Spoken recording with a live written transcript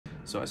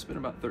So I spent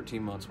about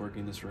 13 months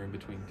working in this room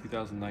between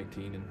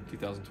 2019 and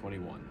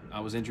 2021. I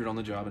was injured on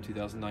the job in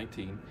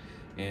 2019,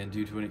 and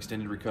due to an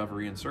extended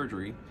recovery and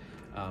surgery,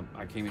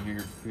 I came in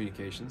here for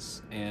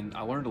communications, and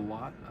I learned a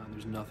lot.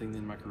 There's nothing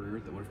in my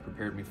career that would have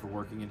prepared me for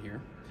working in here,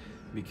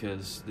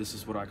 because this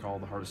is what I call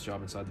the hardest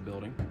job inside the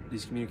building.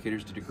 These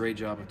communicators did a great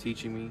job of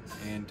teaching me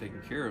and taking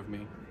care of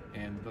me,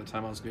 and by the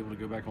time I was able to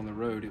go back on the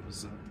road, it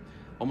was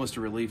almost a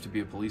relief to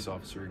be a police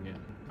officer again.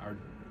 Our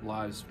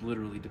lives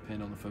literally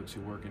depend on the folks who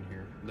work in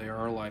here. They are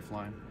our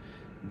lifeline.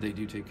 They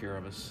do take care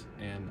of us,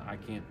 and I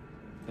can't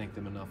thank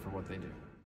them enough for what they do.